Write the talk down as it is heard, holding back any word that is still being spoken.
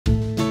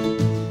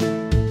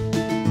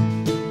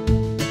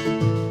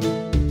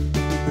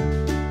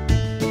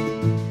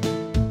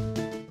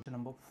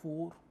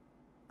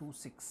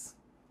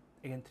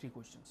Again 3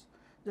 questions.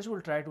 Just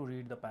will try to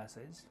read the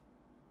passage.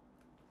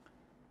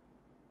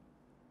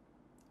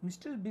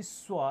 Mr.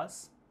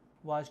 Biswas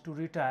was to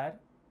retire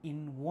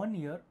in 1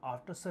 year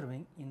after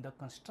serving in the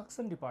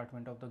construction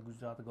department of the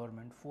Gujarat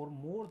government for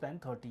more than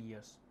 30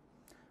 years.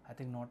 I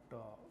think not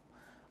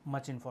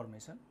much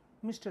information.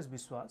 Mr.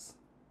 Biswas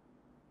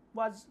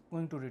was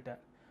going to retire.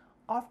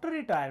 After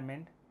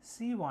retirement,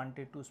 she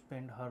wanted to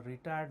spend her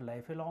retired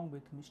life along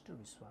with Mr.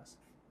 Biswas,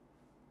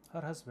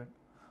 her husband,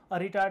 a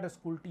retired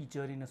school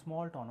teacher in a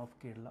small town of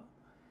Kerala.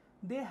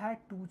 They had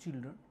 2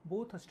 children,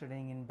 both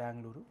studying in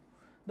Bangalore.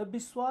 The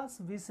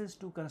Biswas wishes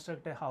to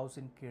construct a house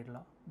in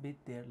Kerala with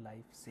their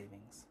life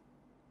savings.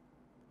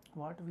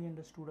 What we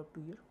understood up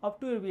to here? Up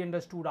to here we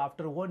understood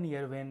after 1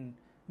 year when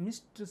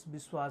Mr.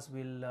 Biswas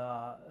will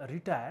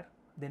retire,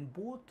 then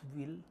both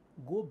will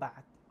go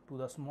back to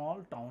the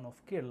small town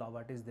of Kerala,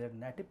 what is their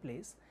native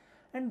place,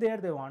 and there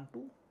they want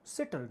to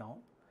settle down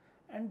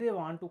and they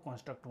want to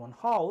construct one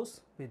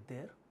house with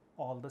their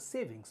all the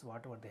savings,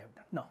 whatever they have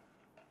done. Now,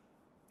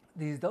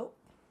 this is the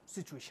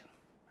situation,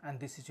 and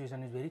this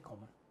situation is very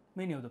common.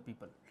 Many of the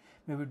people,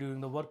 maybe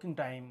during the working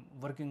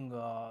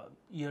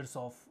years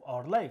of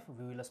our life,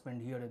 we will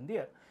spend here and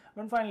there.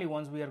 But finally,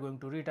 once we are going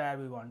to retire,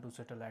 we want to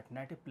settle at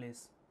native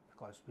place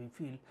because we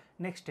feel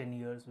next 10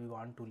 years we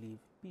want to live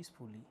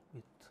peacefully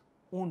with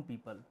own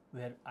people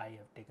where I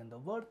have taken the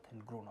birth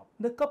and grown up.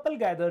 The couple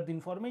gathered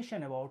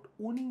information about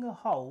owning a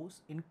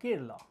house in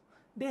Kerala.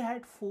 They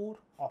had 4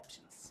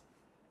 options.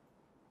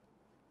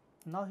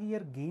 Now here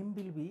game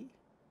will be,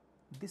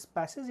 this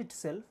passage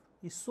itself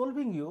is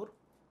solving your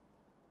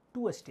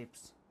 2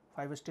 steps,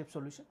 5-step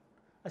solution.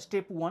 A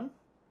step 1,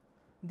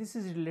 this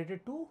is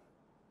related to,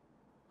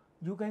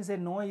 you can say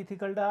no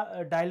ethical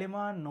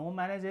dilemma, no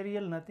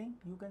managerial, nothing,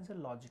 you can say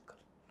logical.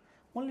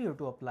 Only you have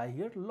to apply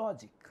here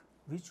logic.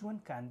 Which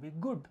one can be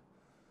good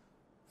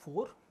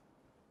for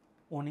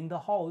owning the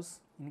house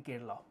in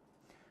Kerala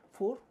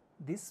for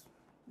this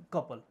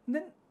couple?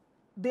 Then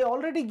they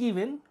already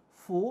given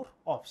 4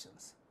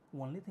 options.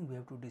 Only thing we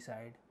have to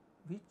decide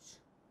which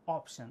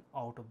option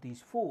out of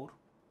these 4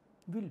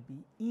 will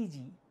be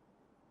easy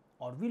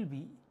or will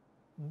be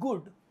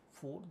good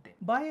for them.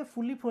 Buy a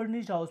fully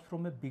furnished house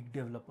from a big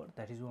developer,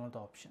 that is one of the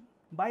option.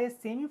 Buy a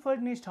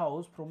semi-furnished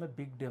house from a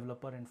big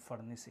developer and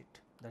furnish it,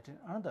 that is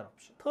another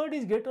option. Third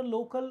is get a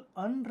local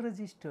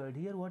unregistered,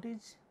 here what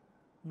is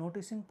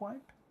noticing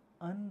point?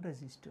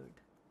 Unregistered.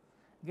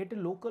 Get a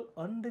local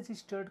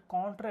unregistered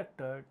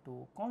contractor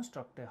to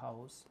construct a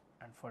house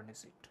and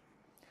furnish it.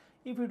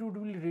 If it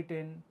would be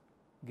written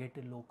get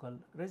a local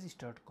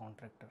registered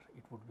contractor,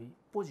 it would be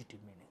positive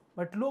meaning.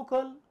 But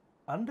local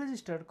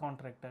unregistered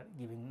contractor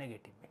giving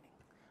negative meaning,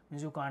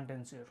 means you can't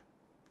ensure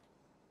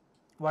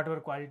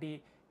whatever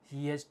quality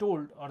he has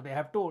told or they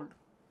have told,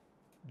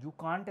 you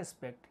can't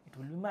expect it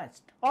will be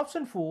matched.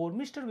 Option 4,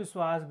 Mr.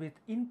 Biswas with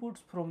inputs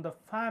from the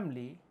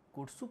family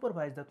could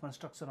supervise the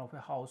construction of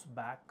a house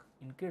back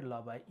in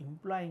Kerala by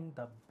employing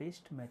the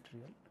best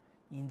material,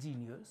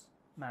 engineers,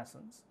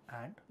 masons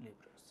and laborers.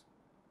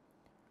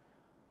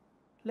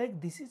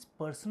 Like this is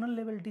personal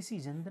level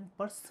decision, then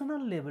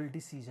personal level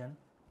decision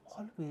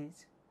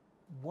always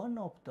one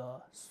of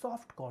the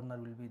soft corner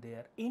will be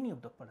there, any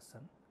of the person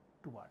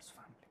towards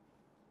family.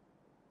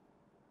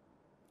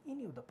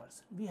 Any of the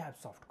person, we have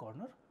soft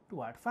corner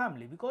toward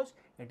family because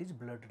it is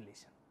blood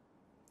relation.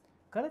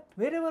 Correct?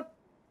 Wherever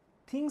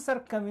things are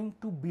coming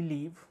to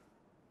believe,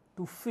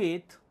 to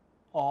faith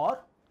or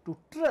to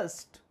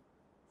trust,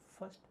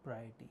 first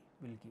priority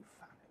will give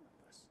family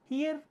members.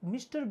 Here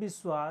Mr.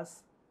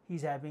 Biswas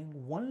is having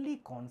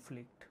only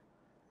conflict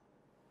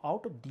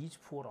out of these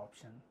 4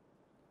 options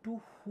to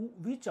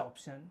which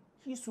option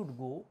he should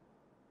go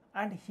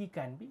and he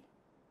can be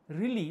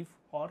relief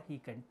or he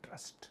can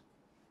trust.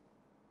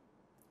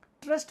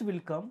 Trust will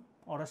come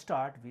or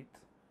start with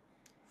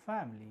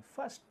family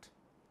first.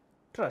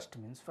 Trust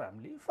means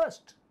family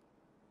first.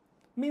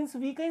 Means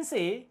we can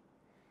say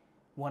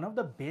one of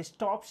the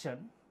best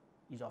option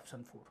is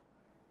option 4.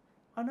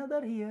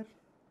 Another here,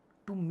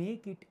 to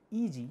make it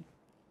easy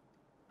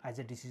as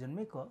a decision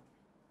maker,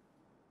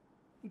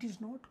 it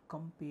is not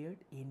compared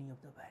any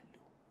of the value.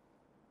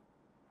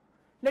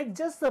 Like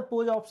just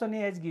suppose option A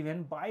has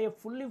given buy a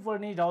fully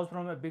furnished house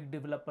from a big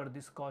developer,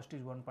 this cost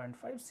is 1.5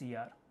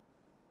 crore.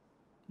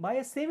 Buy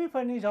a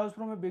semi-furnished house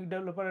from a big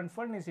developer and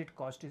furnish it,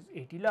 cost is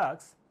 80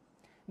 lakhs.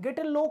 Get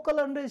a local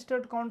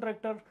unregistered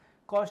contractor,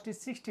 cost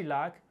is 60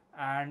 lakh,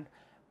 and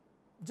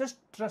just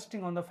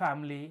trusting on the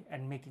family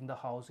and making the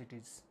house, it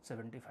is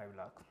 75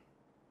 lakh.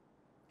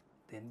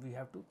 Then we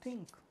have to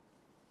think.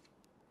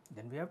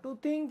 Then we have to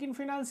think in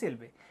financial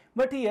way.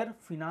 But here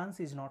finance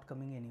is not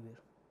coming anywhere.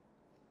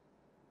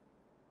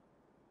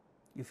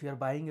 If you are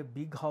buying a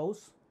big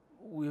house,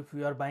 if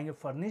you are buying a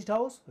furnished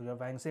house, if you are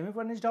buying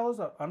semi-furnished house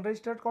or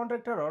unregistered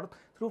contractor or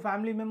through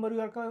family member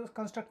you are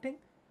constructing,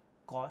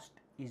 cost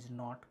is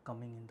not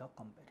coming in the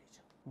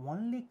comparison.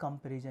 Only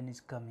comparison is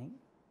coming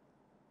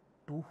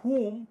to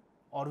whom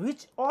or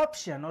which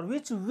option or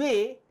which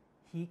way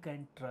he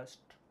can trust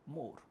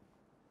more.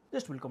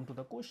 Just will come to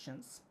the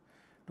questions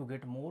to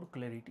get more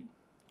clarity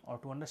or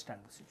to understand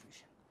the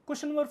situation.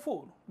 Question number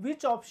 4.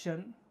 Which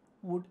option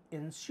would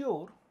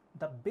ensure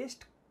the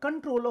best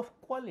control of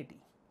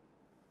quality?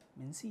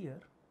 Means here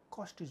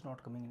cost is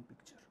not coming in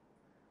picture.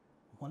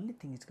 Only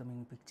thing is coming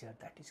in picture,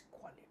 that is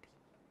quality.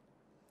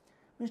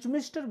 Means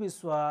Mr.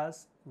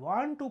 Biswas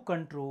want to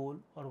control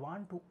or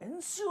want to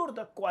ensure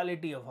the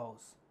quality of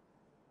house.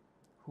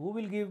 Who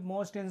will give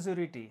most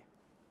insecurity?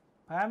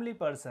 Family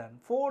person.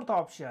 Fourth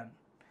option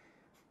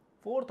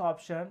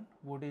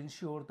would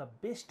ensure the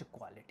best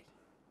quality,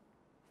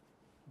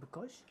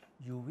 because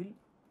you will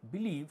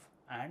believe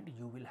and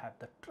you will have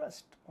the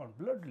trust on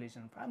blood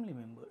relation family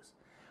members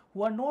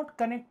who are not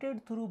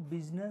connected through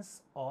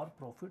business or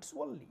profits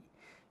only.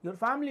 Your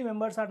family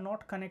members are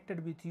not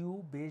connected with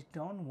you based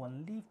on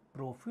only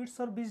profits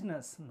or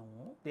business.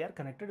 No, they are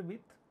connected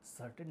with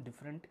certain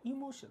different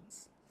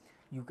emotions.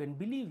 You can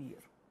believe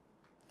here.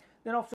 Then option